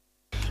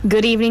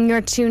Good evening,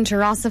 you're tuned to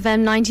Ross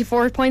FM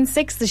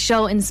 94.6, the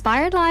show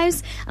Inspired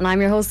Lives, and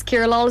I'm your host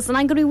Ciara Lawless, and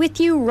I'm going to be with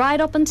you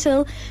right up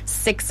until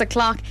 6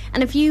 o'clock.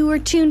 And if you were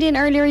tuned in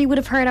earlier, you would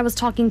have heard I was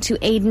talking to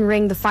Aidan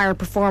Ring, the fire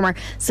performer,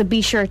 so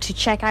be sure to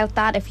check out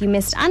that. If you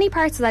missed any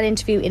parts of that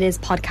interview, it is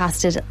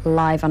podcasted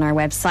live on our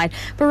website.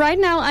 But right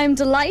now, I'm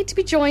delighted to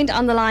be joined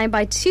on the line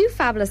by two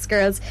fabulous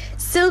girls,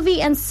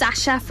 Sylvie and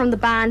Sasha from the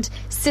band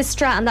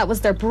Sistra, and that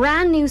was their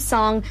brand new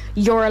song,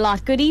 You're a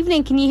Lot. Good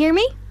evening, can you hear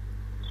me?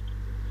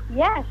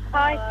 Yes,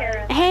 hi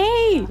Ciara.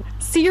 Hey,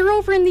 so you're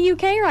over in the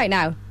UK right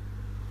now?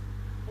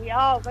 We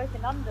are both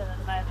in London at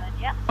the moment,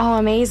 yeah. Oh,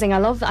 amazing. I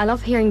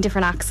love hearing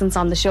different accents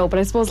on the show, but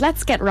I suppose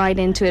let's get right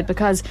into it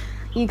because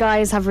you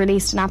guys have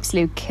released an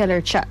absolute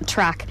killer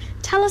track.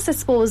 Tell us, I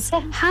suppose,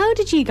 how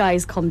did you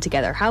guys come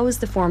together? How was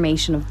the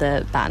formation of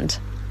the band?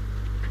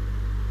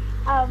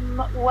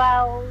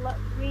 Well,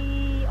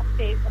 we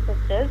obviously are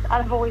sisters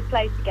and have always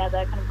played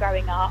together kind of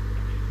growing up,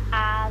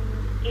 and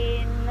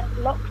in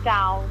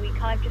lockdown we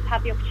kind of just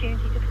had the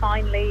opportunity to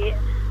finally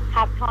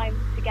have time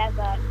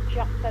together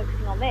just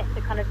focusing on this.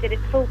 So kind of did it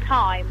full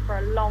time for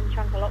a long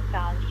chunk of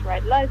lockdown, just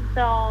wrote loads of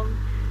songs,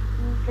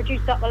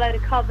 produced up a load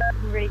of covers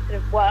and really sort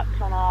of worked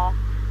on our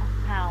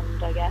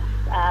sound, I guess.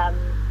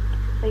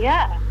 So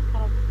yeah,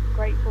 kind of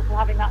grateful for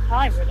having that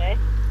time, really.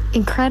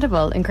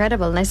 Incredible. And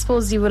I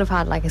suppose you would have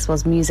had,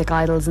 music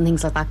idols and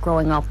things like that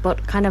growing up,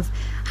 but kind of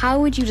how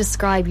would you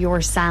describe your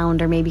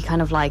sound, or maybe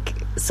kind of like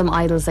some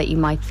idols that you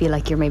might feel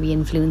like you're maybe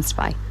influenced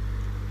by?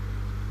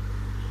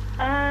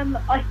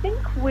 I think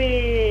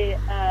we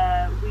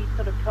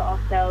sort of put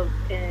ourselves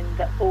in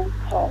the alt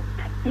pop,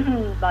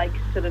 like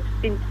sort of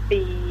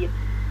synthy,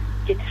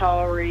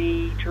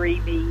 guitar-y,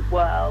 dreamy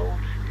world.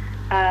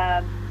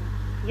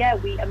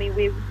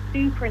 We're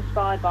super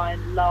inspired by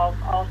and love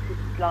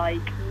artists like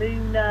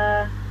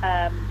Moona,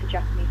 the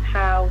Japanese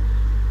House,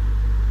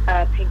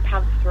 Pink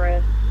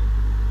Pantheress,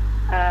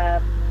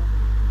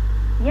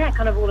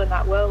 kind of all in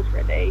that world,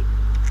 really.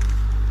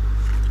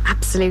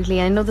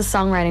 Absolutely. I know the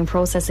songwriting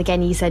process,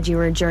 again, you said you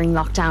were during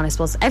lockdown. I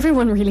suppose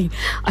everyone really,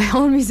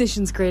 all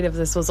musicians, creatives,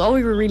 I suppose all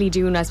we were really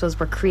doing, I suppose,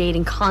 we're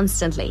creating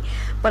constantly.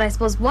 But I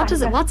suppose what's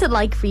it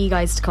like for you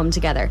guys to come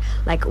together?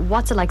 Like,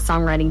 what's it like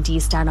songwriting? Do you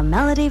start a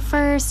melody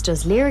first?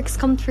 Does lyrics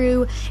come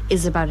through?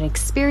 Is it about an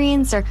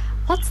experience? Or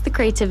what's the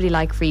creativity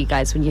like for you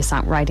guys when you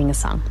start writing a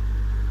song?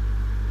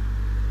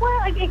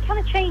 Well, it kind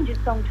of changes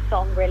song to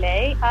song,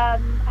 really.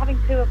 Having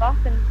two of us,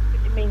 and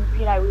it means,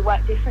 we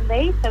work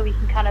differently, so we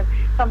can kind of,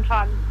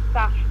 sometimes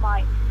Sash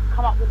might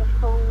come up with a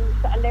full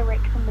set of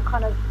lyrics and we'll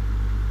kind of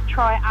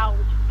try it out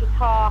with just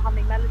guitar,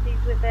 humming melodies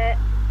with it.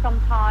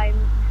 Sometimes,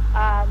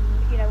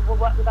 we'll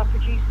work with our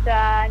producer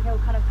and he'll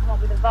kind of come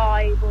up with a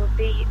vibe or a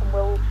beat, and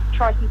we'll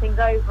try some things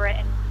over it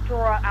and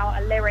draw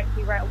out a lyric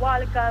we wrote a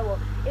while ago. Or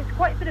it's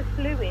quite sort of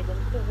fluid,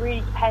 and it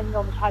really depends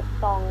on the type of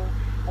song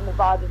and the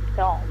vibe of the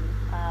song.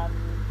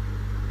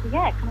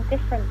 Kind of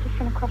different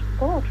across the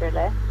board,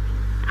 really.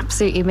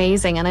 Absolutely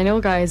amazing. And I know,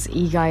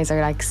 you guys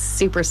are like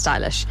super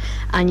stylish,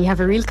 and you have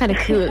a real kind of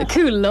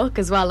cool look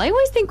as well. I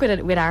always think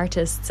with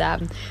artists,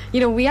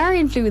 we are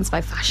influenced by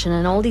fashion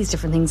and all these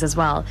different things as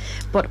well,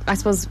 but I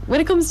suppose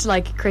when it comes to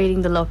like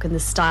creating the look and the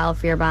style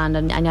for your band,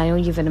 and I know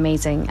you've an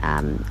amazing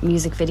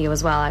music video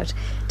as well out,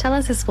 tell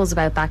us, I suppose,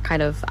 about that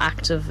kind of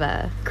act of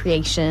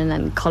creation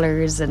and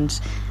colours and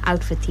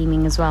outfit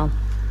theming as well.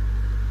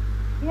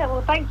 Yeah,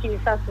 well, thank you,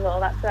 first of all.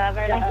 That's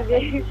very nice of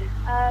you.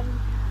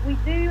 We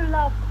do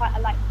love quite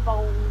a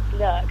bold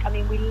look. I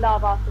mean, we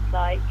love artists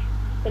like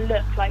the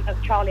look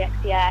of Charlie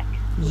XCX.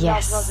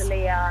 Yes. Love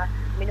Rosalia.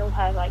 I mean, all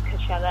her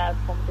Coachella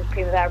performances,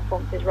 Primavera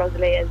performances.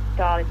 Rosalia's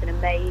style has been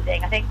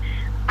amazing. I think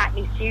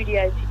Acne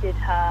Studios, who did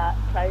her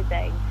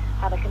clothing,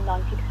 had a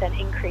 90%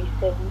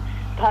 increase in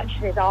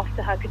purchases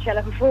after her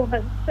Coachella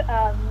performance.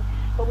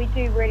 But we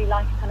do really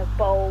like a kind of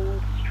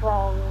bold,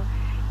 strong,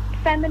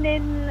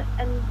 feminine,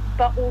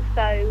 but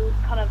also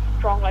kind of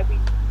strong, we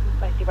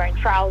mostly wearing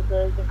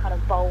trousers and kind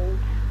of bold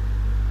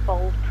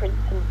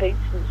prints and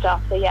boots and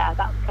stuff. So yeah,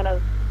 that's kind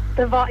of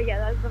the vibe. Yeah,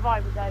 that's the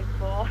vibe we're going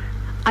for.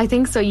 I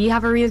think so. You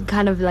have a real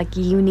kind of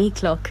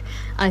unique look,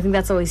 and I think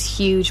that's always a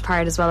huge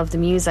part as well of the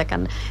music.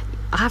 And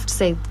I have to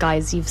say,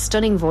 guys, you've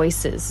stunning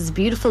voices. It's a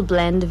beautiful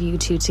blend of you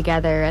two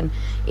together, and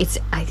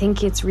I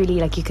think it's really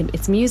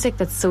it's music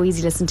that's so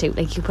easy to listen to.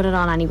 You put it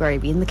on anywhere,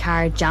 you'd be in the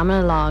car jamming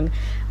along.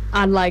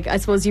 And I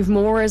suppose you've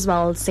more as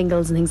well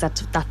singles and things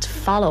that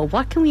follow.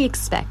 What can we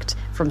expect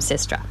from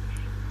Sistra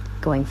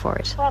going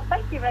forward? Well,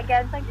 thank you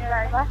again. Thank you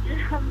very much.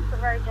 I'm so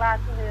very glad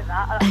to hear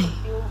that.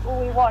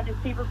 All we want is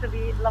people to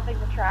be loving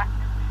the track.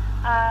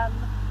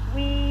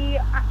 We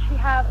actually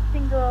have a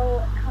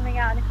single coming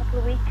out in a couple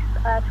of weeks,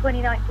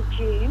 29th of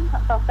June.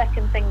 That's our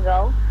second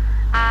single.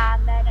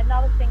 And then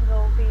another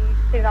single will be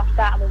soon after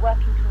that, and we're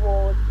working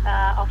towards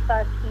our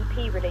first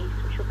EP release,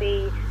 which will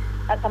be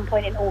at some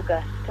point in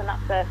August, and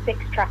that's a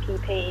 6-track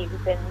EP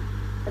we've been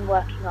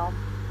working on.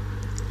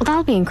 Well,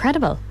 that'll be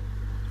incredible.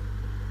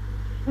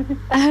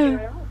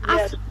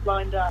 Just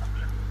lined up.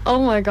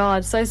 Oh my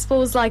god. So I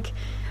suppose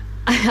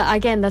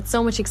again, that's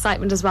so much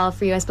excitement as well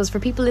for you. I suppose for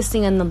people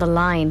listening on the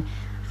line,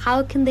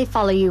 how can they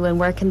follow you and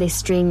where can they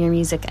stream your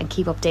music and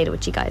keep updated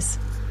with you guys?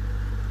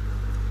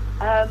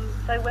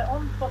 So we're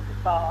on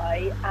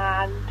Spotify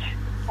and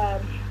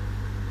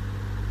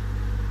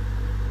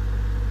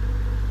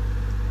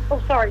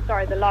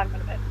sorry, the line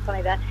went a bit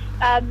funny there.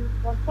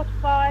 We're on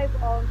Spotify,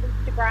 we're on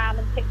Instagram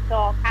and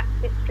TikTok at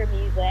Sistra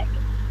Music.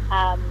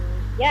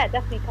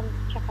 Definitely come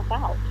check us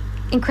out.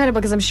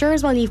 Incredible, because I'm sure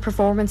as well you have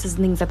performances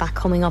and things like that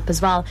coming up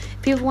as well.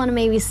 If people want to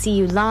maybe see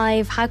you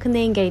live, how can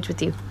they engage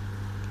with you?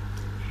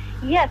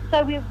 Yes,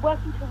 so we're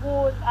working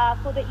towards,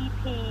 for the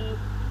EP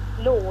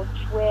launch,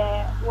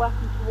 we're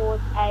working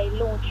towards a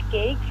launch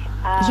gig.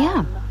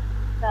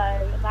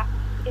 So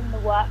that's in the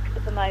works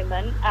at the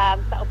moment.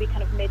 That'll be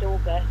kind of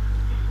mid-August.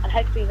 And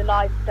hopefully the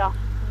live stuff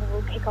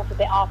will kick off a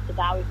bit after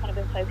that. We've kind of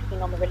been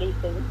focusing on the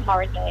releases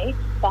currently,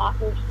 but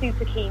we're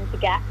super keen to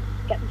get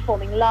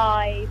performing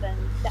live and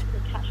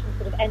definitely catch some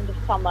sort of end of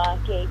summer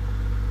gigs,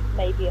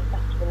 maybe a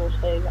festival or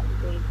two. That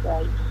would be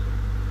great.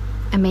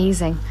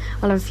 Amazing.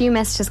 Well, I have a few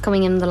messages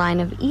coming in the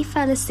line of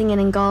Aoife is singing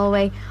in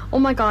Galway. Oh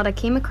my god, I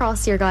came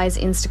across your guys'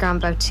 Instagram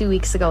about 2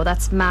 weeks ago.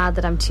 That's mad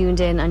that I'm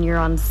tuned in and you're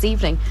on this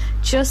evening.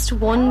 Just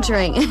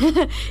wondering.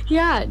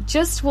 Yeah,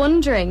 just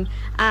wondering.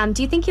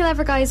 Do you think you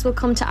ever guys will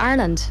come to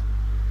Ireland?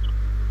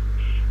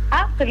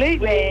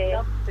 Absolutely.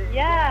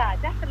 Yeah,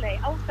 definitely.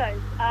 Also,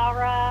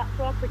 our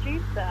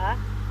producer,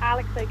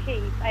 Alex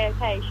O'Keefe,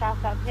 AOK,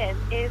 shout out to him,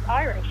 is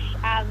Irish,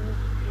 and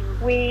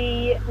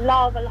we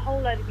love a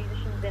whole load of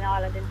musicians in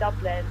Ireland, in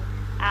Dublin,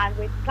 and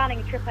we're planning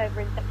a trip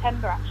over in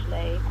September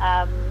actually,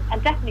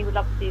 and definitely would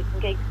love to do some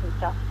gigs and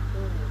stuff.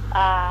 So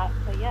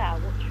yeah,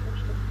 watch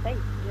the space.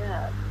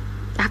 Yeah.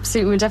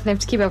 Absolutely, we'll definitely have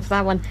to keep up with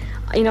that one.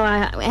 You know,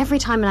 every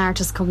time an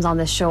artist comes on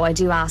this show, I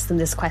do ask them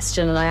this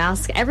question, and I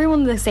ask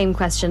everyone the same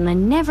question, and I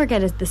never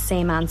get the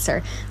same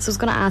answer. So I was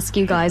going to ask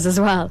you guys as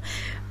well.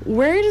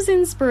 Where does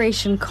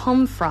inspiration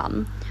come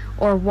from,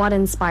 or what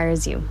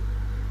inspires you?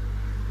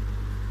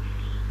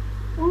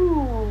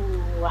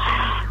 Ooh,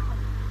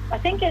 I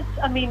think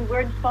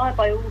we're inspired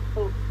by all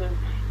sorts of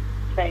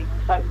things.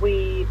 Like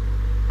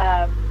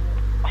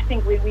I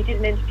think we did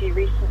an interview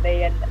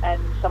recently and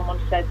someone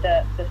said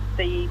that the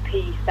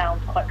EP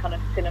sounds quite kind of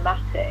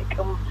cinematic,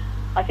 and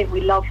I think we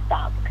love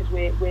that because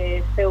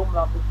we're film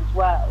lovers as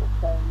well.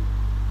 So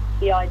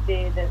the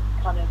idea that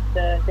kind of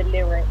the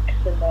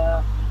lyrics and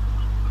the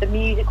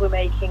music we're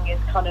making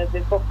is kind of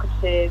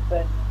evocative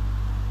and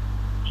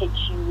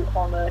takes you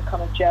on a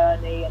kind of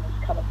journey and it's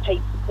kind of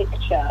paints a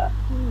picture.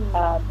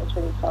 It's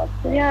really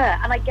exciting. Yeah,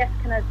 and I guess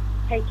kind of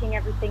taking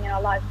everything in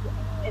our lives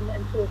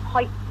and sort of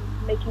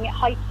making it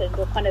heightened,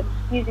 or kind of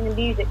using the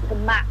music to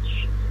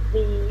match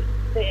the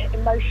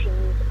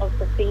emotions of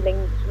the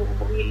feelings,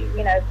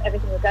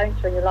 everything you're going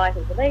through in your life,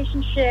 as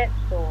relationships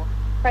or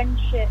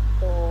friendships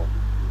or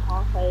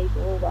heartache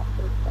or all that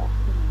sort of stuff.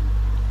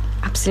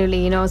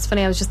 Absolutely. You know, it's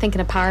funny, I was just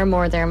thinking of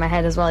Paramore there in my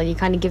head as well. You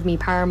kind of give me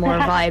Paramore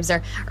vibes,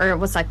 or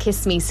what's that,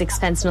 Kiss Me,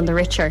 Sixpence None the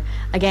Richer.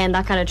 Again,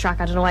 that kind of track,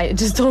 I don't know why,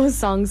 just those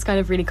songs kind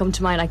of really come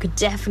to mind. I could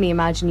definitely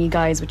imagine you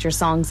guys with your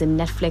songs in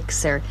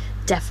Netflix, or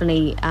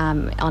definitely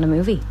on a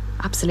movie.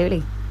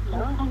 Absolutely.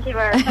 Oh, thank you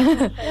very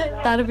much.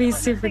 That'd be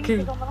super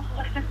cool.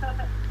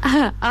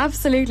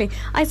 Absolutely.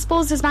 I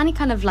suppose there's many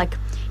kind of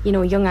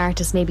young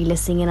artists maybe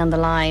listening in on the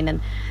line,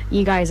 and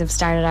you guys have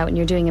started out and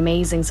you're doing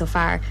amazing so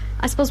far.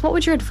 I suppose, what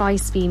would your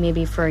advice be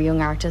maybe for a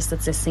young artist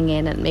that's listening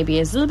in and maybe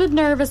is a little bit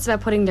nervous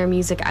about putting their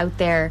music out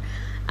there?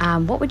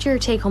 What would your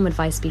take-home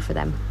advice be for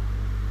them?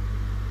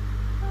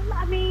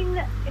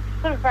 It's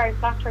sort of very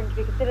flattering to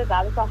be considered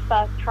that. It's our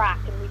first track,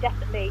 and we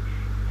definitely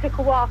took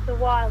a while to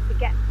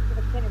get to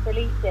the point of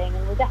releasing,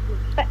 and we're definitely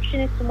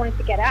perfectionists and wanted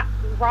to get it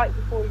absolutely right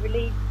before we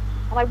release.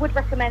 And I would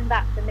recommend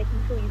that, for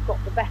making sure you've got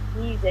the best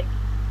music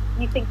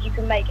you think you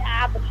can make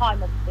at the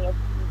time. Obviously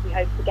we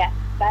hope to get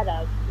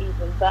better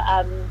even, but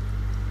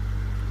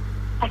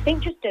I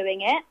think just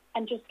doing it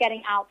and just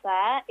getting out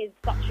there is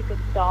such a good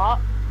start.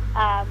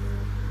 No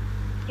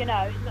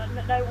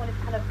one is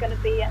kind of going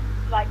to be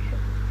like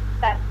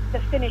the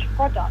finished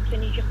product,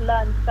 and you just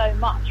learn so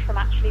much from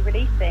actually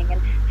releasing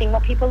and seeing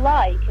what people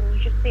like, and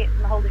you just see it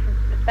from a whole different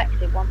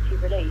perspective once you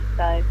release.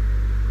 So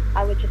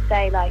I would just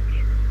say, have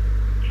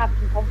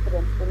some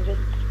confidence and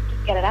just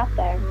get it out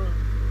there.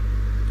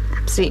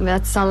 Absolutely,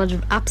 that's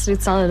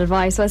absolute solid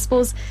advice. So I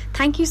suppose,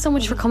 thank you so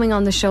much for coming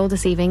on the show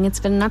this evening.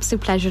 It's been an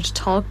absolute pleasure to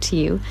talk to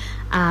you.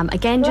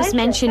 Again, just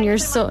mention your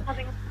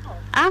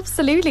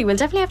Absolutely, we'll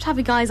definitely have to have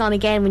you guys on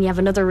again when you have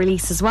another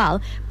release as well.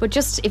 But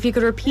just if you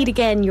could repeat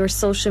again your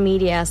social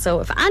media, so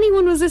if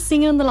anyone was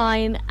listening on the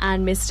line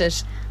and missed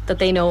it, that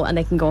they know and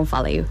they can go and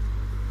follow you.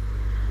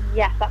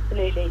 Yes,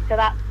 absolutely. So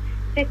that's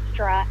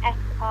Sistra,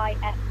 Sistra,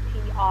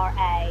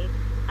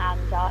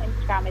 and our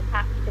Instagram is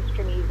at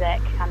Sistra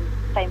Music, and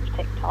same for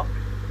TikTok.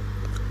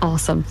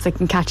 Awesome, so I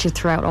can catch you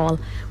throughout all.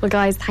 Well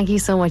guys, thank you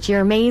so much,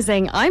 you're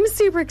amazing. I'm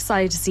super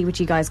excited to see what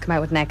you guys come out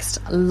with next.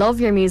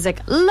 Love your music,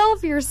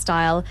 love your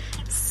style,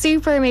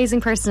 super amazing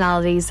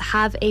personalities.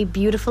 Have a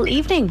beautiful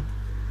evening.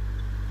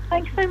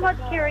 Thanks so much,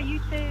 Ciara. You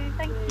too.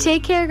 Thank you.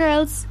 Take care,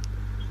 girls.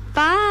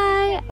 Bye.